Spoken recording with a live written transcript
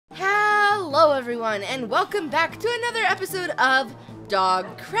Hello everyone, and welcome back to another episode of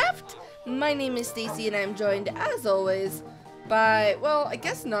Dogcraft. My name is Stacy, and I'm joined, as always, by, well, I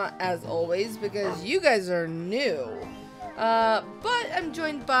guess not as always, because you guys are new. But I'm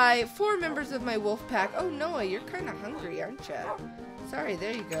joined by 4 members of my wolf pack. Oh, Noah, you're kind of hungry, aren't you? Sorry,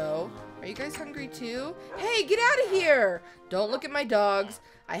 there you go. Are you guys hungry too? Hey, get out of here! Don't look at my dogs.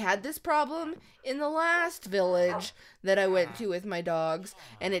 I had this problem in the last village that I went to with my dogs,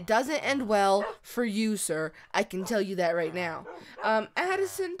 and it doesn't end well for you, sir. I can tell you that right now.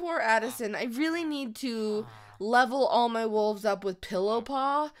 Addison, poor Addison. I really need to level all my wolves up with pillow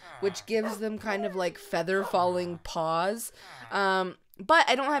paw, which gives them kind of like feather falling paws. But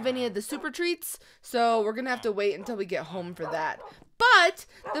I don't have any of the super treats, so we're gonna have to wait until we get home for that. But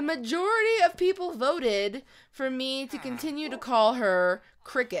the majority of people voted for me to continue to call her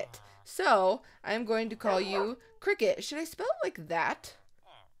Cricket. So I'm going to call you Cricket. Should I spell it like that?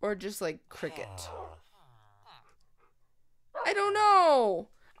 Or just like Cricket? I don't know.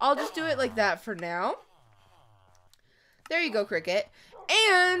 I'll just do it like that for now. There you go, Cricket.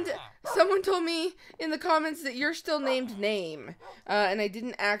 And someone told me in the comments that you're still named Name. And I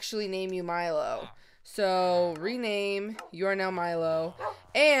didn't actually name you Milo. So, rename. You are now Milo.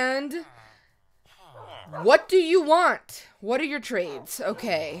 And what do you want? What are your trades?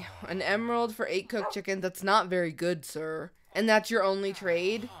 Okay. An emerald for 8 cooked chicken. That's not very good, sir. And that's your only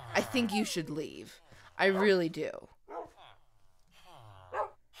trade? I think you should leave. I really do.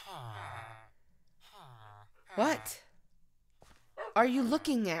 What are you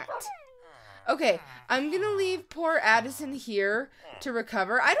looking at? Okay, I'm gonna leave poor Addison here to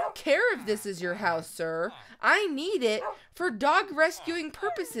recover. I don't care if this is your house, sir. I need it for dog rescuing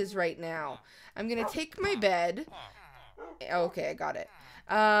purposes right now. I'm gonna take my bed. Okay, I got it.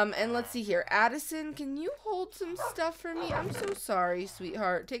 And let's see here. Addison, can you hold some stuff for me? I'm so sorry,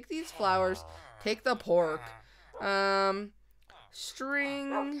 sweetheart. Take these flowers. Take the pork.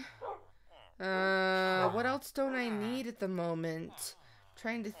 String. What else don't I need at the moment? I'm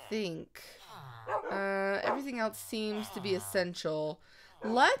trying to think. Everything else seems to be essential.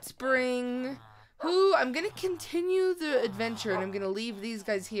 Let's bring... I'm going to continue the adventure, and I'm going to leave these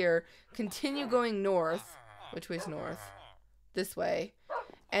guys here. Continue going north. Which way's north? This way.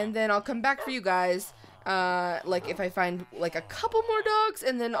 And then I'll come back for you guys, like, if I find, like, a couple more dogs,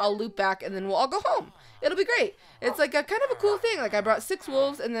 and then I'll loop back, and then we'll all go home. It'll be great. It's, like, a kind of a cool thing. Like, I brought 6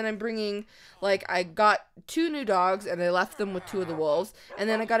 wolves, and then I'm bringing, like, I got 2 new dogs, and I left them with 2 of the wolves. And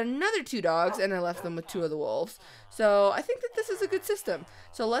then I got another 2 dogs, and I left them with 2 of the wolves. So, I think that this is a good system.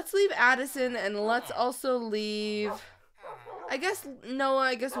 So, let's leave Addison, and let's also leave... I guess, Noah,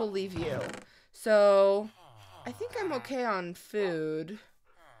 I guess we'll leave you. So, I think I'm okay on food.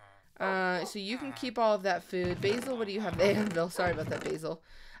 So you can keep all of that food. Basil, what do you have? The anvil. Sorry about that, Basil.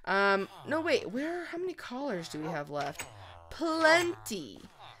 No, wait. How many collars do we have left? Plenty.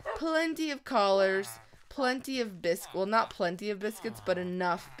 Plenty of collars. Plenty of biscuits. Well, not plenty of biscuits, but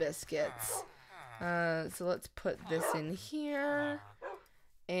enough biscuits. So let's put this in here.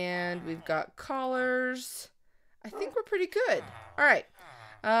 And we've got collars. I think we're pretty good. All right.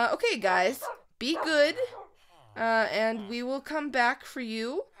 Okay, guys. Be good. And we will come back for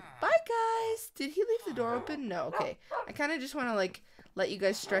you. Bye, guys. Did he leave the door open? No. Okay. I kind of just want to, like, let you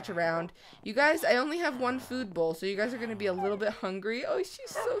guys stretch around. You guys, I only have 1 food bowl, so you guys are going to be a little bit hungry. Oh,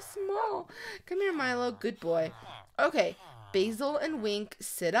 she's so small. Come here, Milo. Good boy. Okay. Basil and Wink,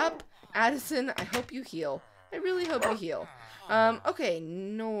 sit up. Addison, I hope you heal. I really hope you heal. Okay.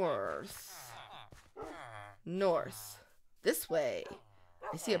 North. North. This way.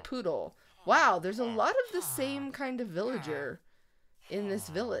 I see a poodle. Wow, there's a lot of the same kind of villager in this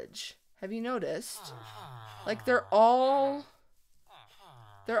village. Have you noticed? Like, they're all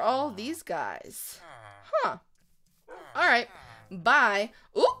these guys. Huh. Alright. Bye.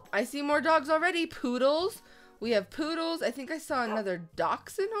 Ooh, I see more dogs already. Poodles. We have poodles. I think I saw another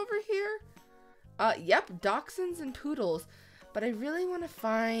dachshund over here. Yep, dachshunds and poodles. But I really want to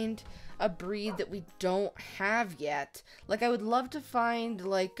find a breed that we don't have yet. Like, I would love to find,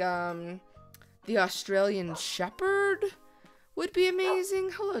 like, the Australian Shepherd would be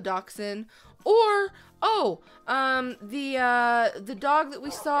amazing. Hello, Dachshund. Or, the dog that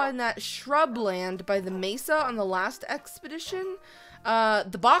we saw in that shrubland by the mesa on the last expedition.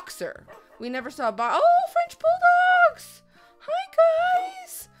 The Boxer. We never saw French Bulldogs! Hi,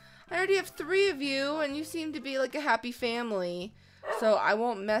 guys! I already have 3 of you, and you seem to be like a happy family. So I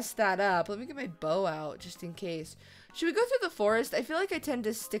won't mess that up. Let me get my bow out, just in case. Should we go through the forest? I feel like I tend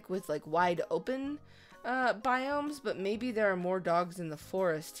to stick with, like, wide open biomes, but maybe there are more dogs in the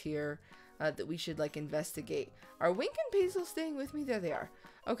forest here that we should, like, investigate. Are Wink and Basil staying with me? There they are.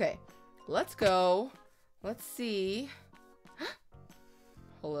 Okay. Let's go. Let's see.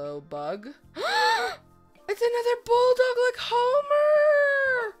 Hello, bug. It's another bulldog like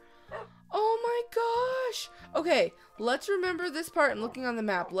Homer. Oh my gosh. Okay, let's remember this part. I'm looking on the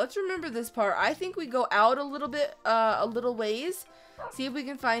map. Let's remember this part. I think we go out a little bit, a little ways. See if we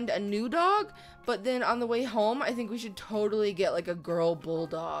can find a new dog. But then on the way home, I think we should totally get like a girl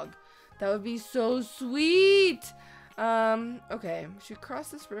bulldog. That would be so sweet. Okay. Should we cross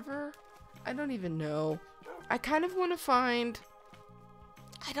this river? I don't even know. I kind of want to find...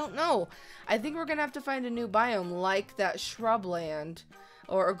 I don't know. I think we're going to have to find a new biome like that shrubland.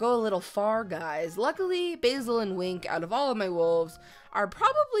 Or go a little far, guys. Luckily, Basil and Wink, out of all of my wolves, are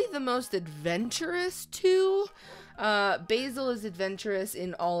probably the most adventurous too. Basil is adventurous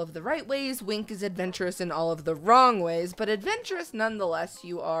in all of the right ways. Wink is adventurous in all of the wrong ways. But adventurous nonetheless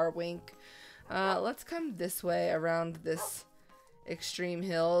you are, Wink. Let's come this way around this extreme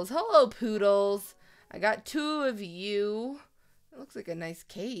hills. Hello, poodles. I got 2 of you. It looks like a nice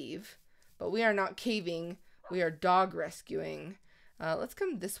cave. But we are not caving. We are dog rescuing. Let's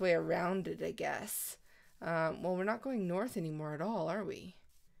come this way around it, I guess. Well, we're not going north anymore at all, are we?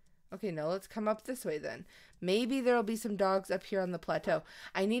 Okay, no, let's come up this way then. Maybe there'll be some dogs up here on the plateau.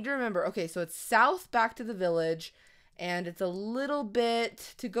 I need to remember. Okay, so it's south back to the village. And it's a little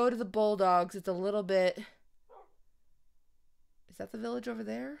bit, to go to the bulldogs, it's a little bit... Is that the village over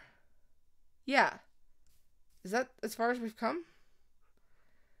there? Yeah. Is that as far as we've come?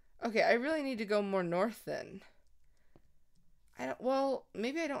 Okay, I really need to go more north then. Well,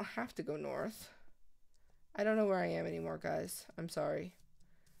 maybe I don't have to go north. I don't know where I am anymore, guys. I'm sorry.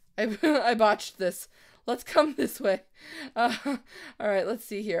 I botched this. Let's come this way. Alright, let's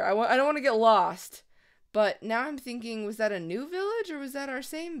see here. I don't want to get lost. But now I'm thinking, was that a new village or was that our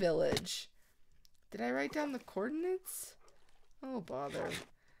same village? Did I write down the coordinates? Oh, bother.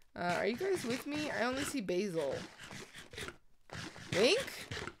 Are you guys with me? I only see Basil. Wink?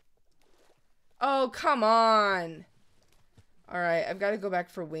 Oh, come on. Alright, I've got to go back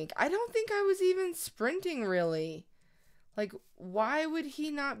for Wink. I don't think I was even sprinting, really. Like, why would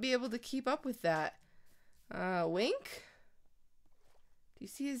he not be able to keep up with that? Wink? Do you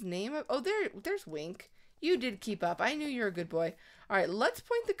see his name? Oh, there's Wink. You did keep up. I knew you were a good boy. Alright, let's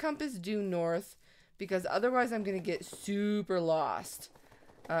point the compass due north, because otherwise I'm going to get super lost.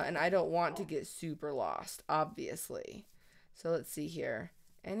 And I don't want to get super lost, obviously. So let's see here.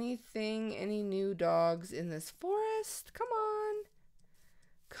 Anything, any new dogs in this forest? Come on.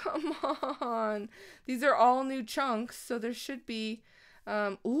 Come on. These are all new chunks, so there should be...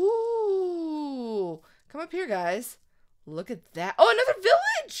 ooh. Come up here, guys. Look at that. Oh, another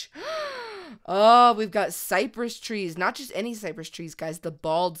village! Oh, we've got cypress trees. Not just any cypress trees, guys. The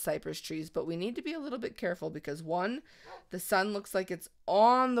bald cypress trees. But we need to be a little bit careful because, 1, the sun looks like it's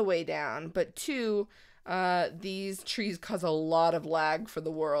on the way down. But 2... these trees cause a lot of lag for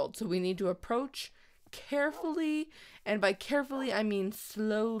the world, so we need to approach carefully, and by carefully I mean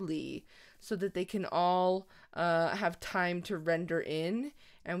slowly, so that they can all have time to render in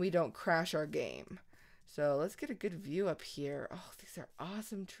and we don't crash our game. So let's get a good view up here. Oh, these are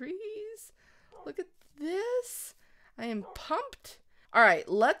awesome trees. Look at this. I am pumped. All right,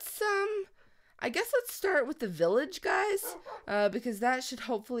 let's I guess let's start with the village, guys, because that should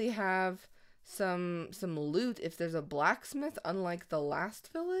hopefully have some loot if there's a blacksmith, unlike the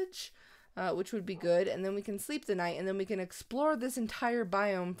last village, which would be good. And then we can sleep the night, and then we can explore this entire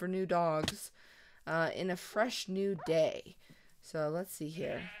biome for new dogs in a fresh new day. So let's see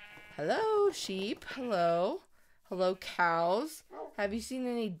here. Hello, sheep. Hello. Hello, cows. Have you seen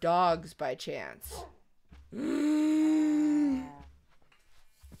any dogs by chance?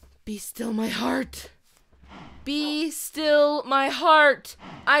 Be still, my heart. Be still, my heart.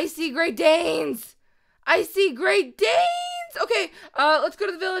 I see Great Danes. I see Great Danes. Okay, let's go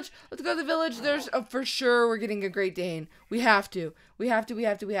to the village. Let's go to the village. There's, for sure, we're getting a Great Dane. We have to. We have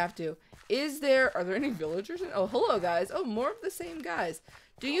to. Are there any villagers? Oh, hello, guys. Oh, more of the same guys.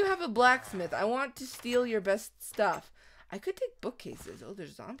 Do you have a blacksmith? I want to steal your best stuff. I could take bookcases. Oh,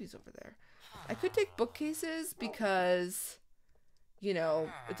 there's zombies over there. I could take bookcases because... you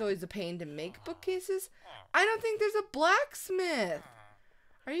know, it's always a pain to make bookcases. I don't think there's a blacksmith.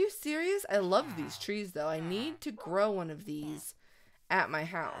 Are you serious? I love these trees, though. I need to grow one of these at my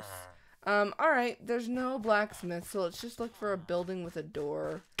house. Alright, there's no blacksmith, so let's just look for a building with a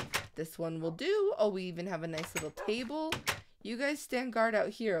door. This one will do. Oh, we even have a nice little table. You guys stand guard out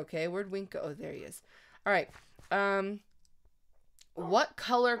here, okay? Where'd Wink go? Oh, there he is. Alright, what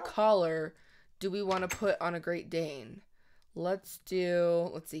collar do we want to put on a Great Dane? Let's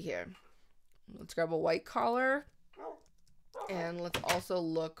see here. Let's grab a white collar. And let's also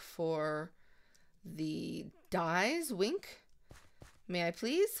look for the dyes. Wink. May I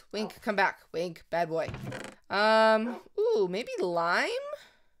please? Wink, come back. Wink, bad boy. Ooh, maybe lime?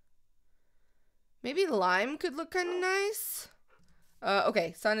 Maybe lime could look kind of nice.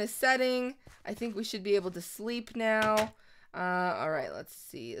 Okay, sun is setting. I think we should be able to sleep now. Alright, let's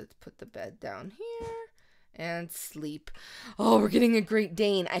see. Let's put the bed down here. And sleep. Oh, we're getting a Great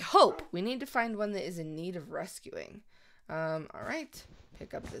Dane. I hope. We need to find one that is in need of rescuing. Alright.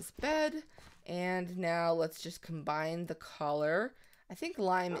 Pick up this bed. And now let's just combine the collar. I think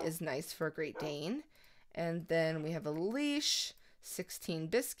lime is nice for a Great Dane. And then we have a leash. 16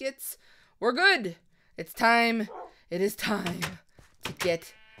 biscuits. We're good. It's time. It is time to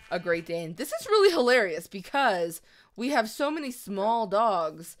get a Great Dane. This is really hilarious because we have so many small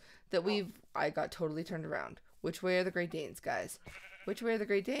dogs that I got totally turned around. Which way are the Great Danes, guys? Which way are the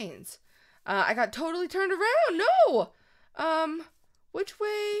Great Danes? I got totally turned around. No! Which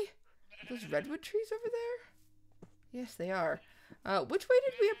way? Those redwood trees over there? Yes, they are. Which way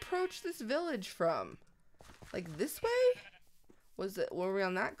did we approach this village from? Like this way? Were we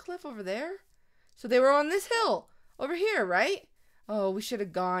on that cliff over there? So they were on this hill over here, right? Oh, we should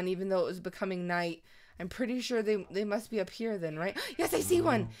have gone even though it was becoming night. I'm pretty sure they must be up here then, right? Yes, I see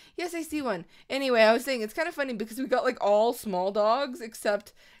one. Yes, I see one. Anyway, I was saying it's kind of funny because we got like all small dogs,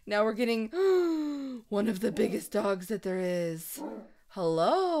 except now we're getting one of the biggest dogs that there is.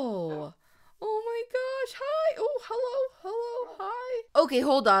 Hello. Oh my gosh. Hi. Oh, hello. Hi. Okay,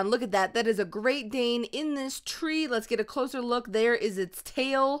 hold on. Look at that. That is a Great Dane in this tree. Let's get a closer look. There is its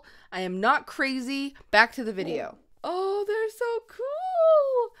tail. I am not crazy. Back to the video. Oh, they're so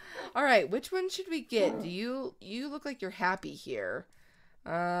cool. All right, which one should we get? You look like you're happy here.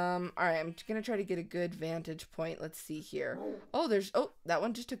 All right, I'm going to try to get a good vantage point. Let's see here. Oh, that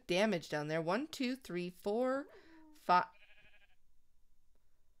one just took damage down there. 1, 2, 3, 4, 5.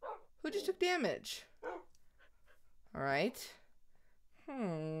 Who just took damage? All right.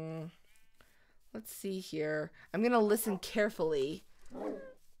 Let's see here. I'm going to listen carefully.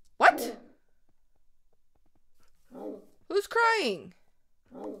 What? Who's crying?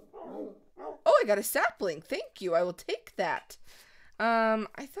 Oh, I got a sapling. Thank you. I will take that. I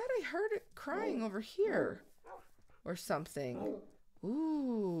thought I heard it crying over here or something.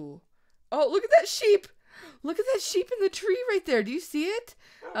 Ooh. Oh, look at that sheep. Look at that sheep in the tree right there. Do you see it?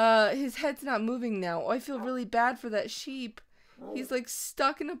 His head's not moving now. Oh, I feel really bad for that sheep. He's like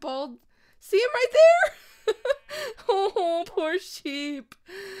stuck in a bald... See him right there? Oh, poor sheep.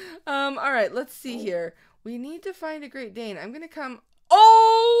 All right, let's see here. We need to find a Great Dane. I'm going to come...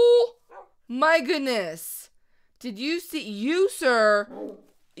 Oh, my goodness. Did you see... You, sir,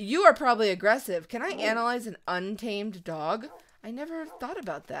 you are probably aggressive. Can I analyze an untamed dog? I never thought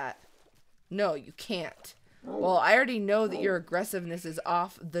about that. No, you can't. Well, I already know that your aggressiveness is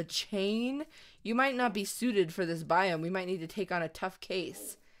off the chain. You might not be suited for this biome. We might need to take on a tough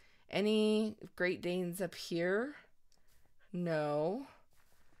case. Any Great Danes up here? No.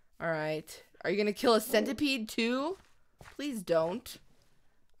 All right. Are you going to kill a centipede too? Please don't.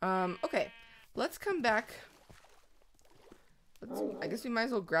 Okay. Let's come back. I guess we might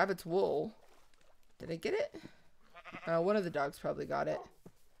as well grab its wool. Did I get it? One of the dogs probably got it.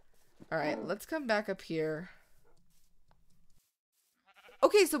 All right. Let's come back up here.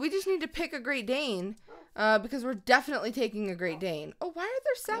 Okay, so we just need to pick a Great Dane because we're definitely taking a Great Dane. Oh, why are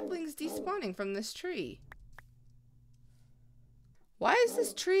there saplings despawning from this tree? Why is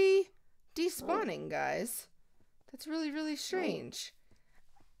this tree despawning, guys? That's really, really strange.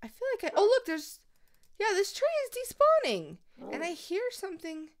 I feel like oh, look, yeah, this tree is despawning. And I hear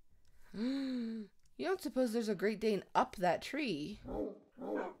something. You don't suppose there's a Great Dane up that tree?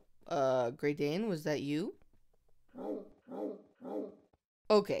 Great Dane, was that you?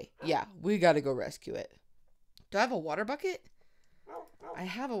 Okay, yeah, we gotta go rescue it. Do I have a water bucket? I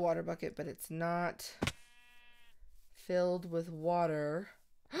have a water bucket, but it's not filled with water.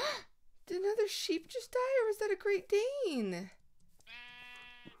 Did another sheep just die, or was that a Great Dane?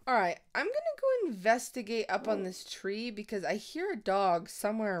 Alright, I'm gonna go investigate up on this tree because I hear a dog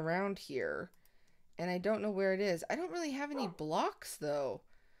somewhere around here. And I don't know where it is. I don't really have any blocks, though.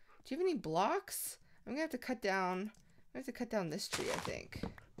 Do you have any blocks? I'm gonna have to cut down... I have to cut down this tree, I think.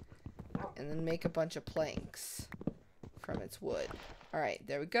 And then make a bunch of planks from its wood. Alright,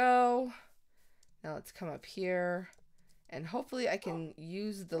 there we go. Now let's come up here. And hopefully I can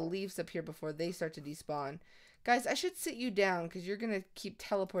use the leaves up here before they start to despawn. Guys, I should sit you down because you're going to keep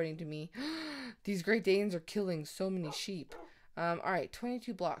teleporting to me. These Great Danes are killing so many sheep. Alright,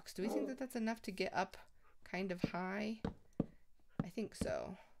 22 blocks. Do we think that that's enough to get up kind of high? I think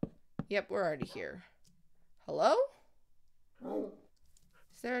so. Yep, we're already here. Hello?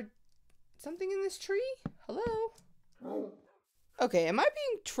 Is there something in this tree? Hello? Okay, am I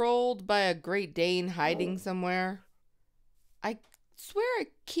being trolled by a Great Dane hiding somewhere? I swear I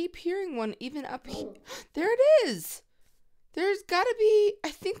keep hearing one even up here. There it is! There's gotta be... I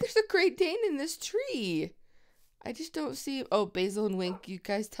think there's a Great Dane in this tree. I just don't see... Oh, Basil and Wink, you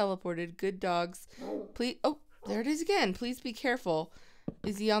guys teleported. Good dogs. Please... Oh, there it is again. Please be careful.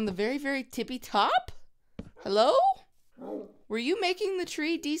 Is he on the very, very tippy top? Hello? Were you making the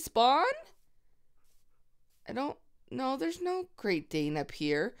tree despawn? I don't... No, there's no Great Dane up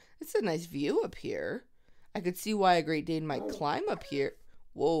here. It's a nice view up here. I could see why a Great Dane might climb up here.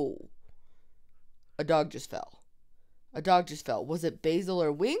 Whoa. A dog just fell. A dog just fell. Was it Basil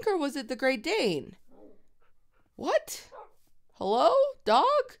or Wink, or was it the Great Dane? What? Hello? Dog?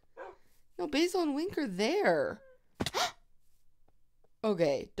 No, Basil and Wink are there.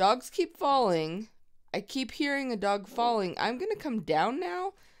 Okay, dogs keep falling. I keep hearing a dog falling. I'm gonna come down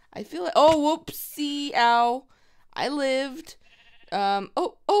now. I feel like... Oh, whoopsie, ow. I lived.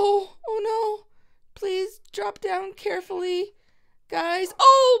 Oh no. Please drop down carefully. Guys.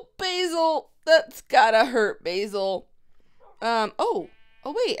 Oh, Basil. That's gotta hurt, Basil. Oh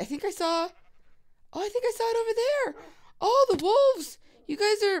wait, I think I saw it over there. Oh, the wolves. You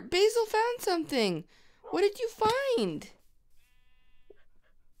guys are... Basil found something. What did you find?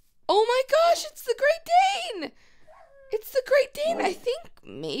 Oh my gosh, it's the Great Dane. It's the Great Dane, I think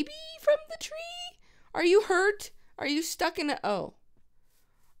maybe from the tree. Are you hurt? Are you stuck in a... Oh.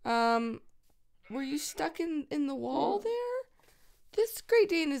 Were you stuck in the wall there? This Great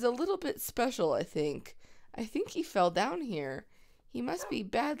Dane is a little bit special, I think. I think he fell down here. He must be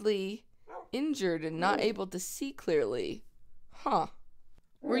badly injured and not able to see clearly. Huh.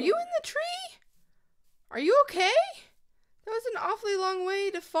 Were you in the tree? Are you okay? That was an awfully long way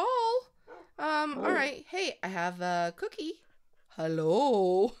to fall. Alright. Hey, I have a cookie.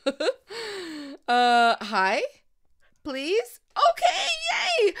 Hello. Hi? Please? Okay,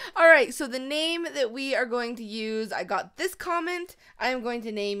 yay! Alright, so the name that we are going to use, I got this comment. I am going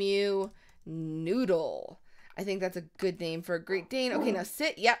to name you Noodle. I think that's a good name for a Great Dane. Okay, now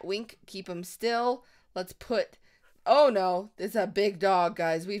sit. Yeah, Wink. Keep him still. Let's put... Oh, no. It's a big dog,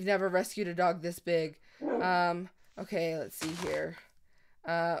 guys. We've never rescued a dog this big. Okay, let's see here.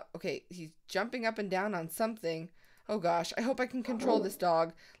 Okay, he's jumping up and down on something. Oh, gosh. I hope I can control this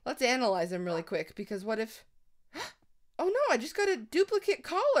dog. Let's analyze him really quick, because what if... Oh, no. I just got a duplicate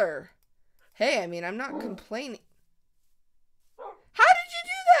collar. Hey, I mean, I'm not complaining. How did you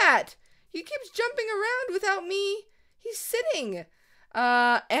do that? He keeps jumping around without me. He's sitting.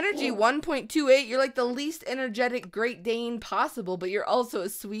 Energy 1.28. You're like the least energetic Great Dane possible, but you're also a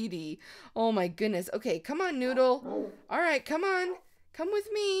sweetie. Oh my goodness. Okay, come on, Noodle. All right, come on. Come with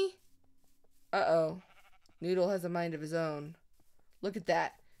me. Uh-oh. Noodle has a mind of his own. Look at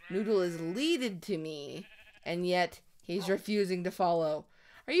that. Noodle is leaded to me, and yet he's refusing to follow.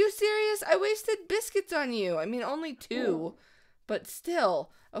 Are you serious? I wasted biscuits on you. I mean, only 2, but still.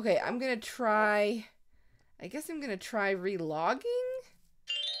 Okay, I'm gonna try... I guess I'm gonna try relogging?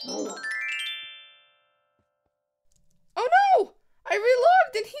 Oh no! I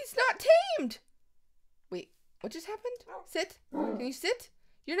relogged and he's not tamed! Wait, what just happened? Sit. Can you sit?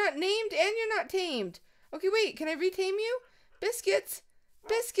 You're not named and you're not tamed. Okay, wait, can I retame you? Biscuits!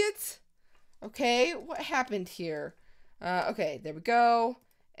 Biscuits! Okay, what happened here? Okay, there we go.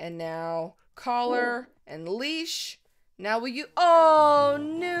 And now, collar and leash. Now will you... Oh,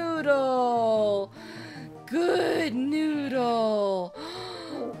 Noodle! Good Noodle!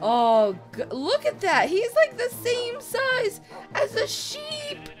 Oh, look at that! He's like the same size as a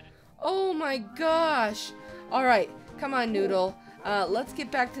sheep! Oh my gosh! Alright, come on, Noodle. Let's get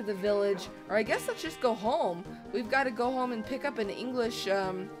back to the village. Or I guess let's just go home. We've got to go home and pick up an English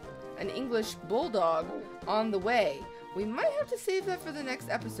bulldog on the way. We might have to save that for the next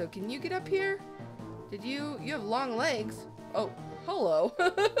episode. Can you get up here? You have long legs. Oh, hello.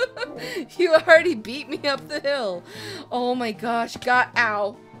 You already beat me up the hill. Oh my gosh,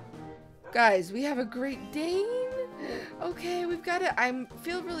 ow. Guys, we have a Great Dane. Okay, we've got to, I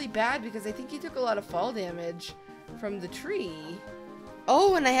feel really bad because I think he took a lot of fall damage from the tree.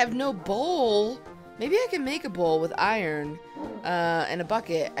 Oh, and I have no bowl. Maybe I can make a bowl with iron and a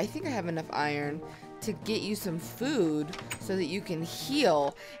bucket. I think I have enough iron to get you some food so that you can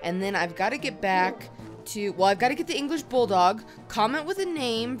heal. And then I've got to get back to, well, I've got to get the English Bulldog, comment with a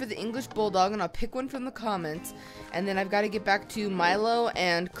name for the English Bulldog, and I'll pick one from the comments. And then I've got to get back to Milo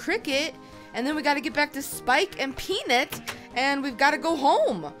and Cricket, and then we got to get back to Spike and Peanut, and we've got to go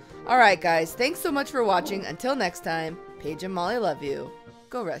home. Alright guys, thanks so much for watching. Until next time, Paige and Molly love you.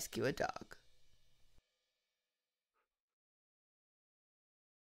 Go rescue a dog.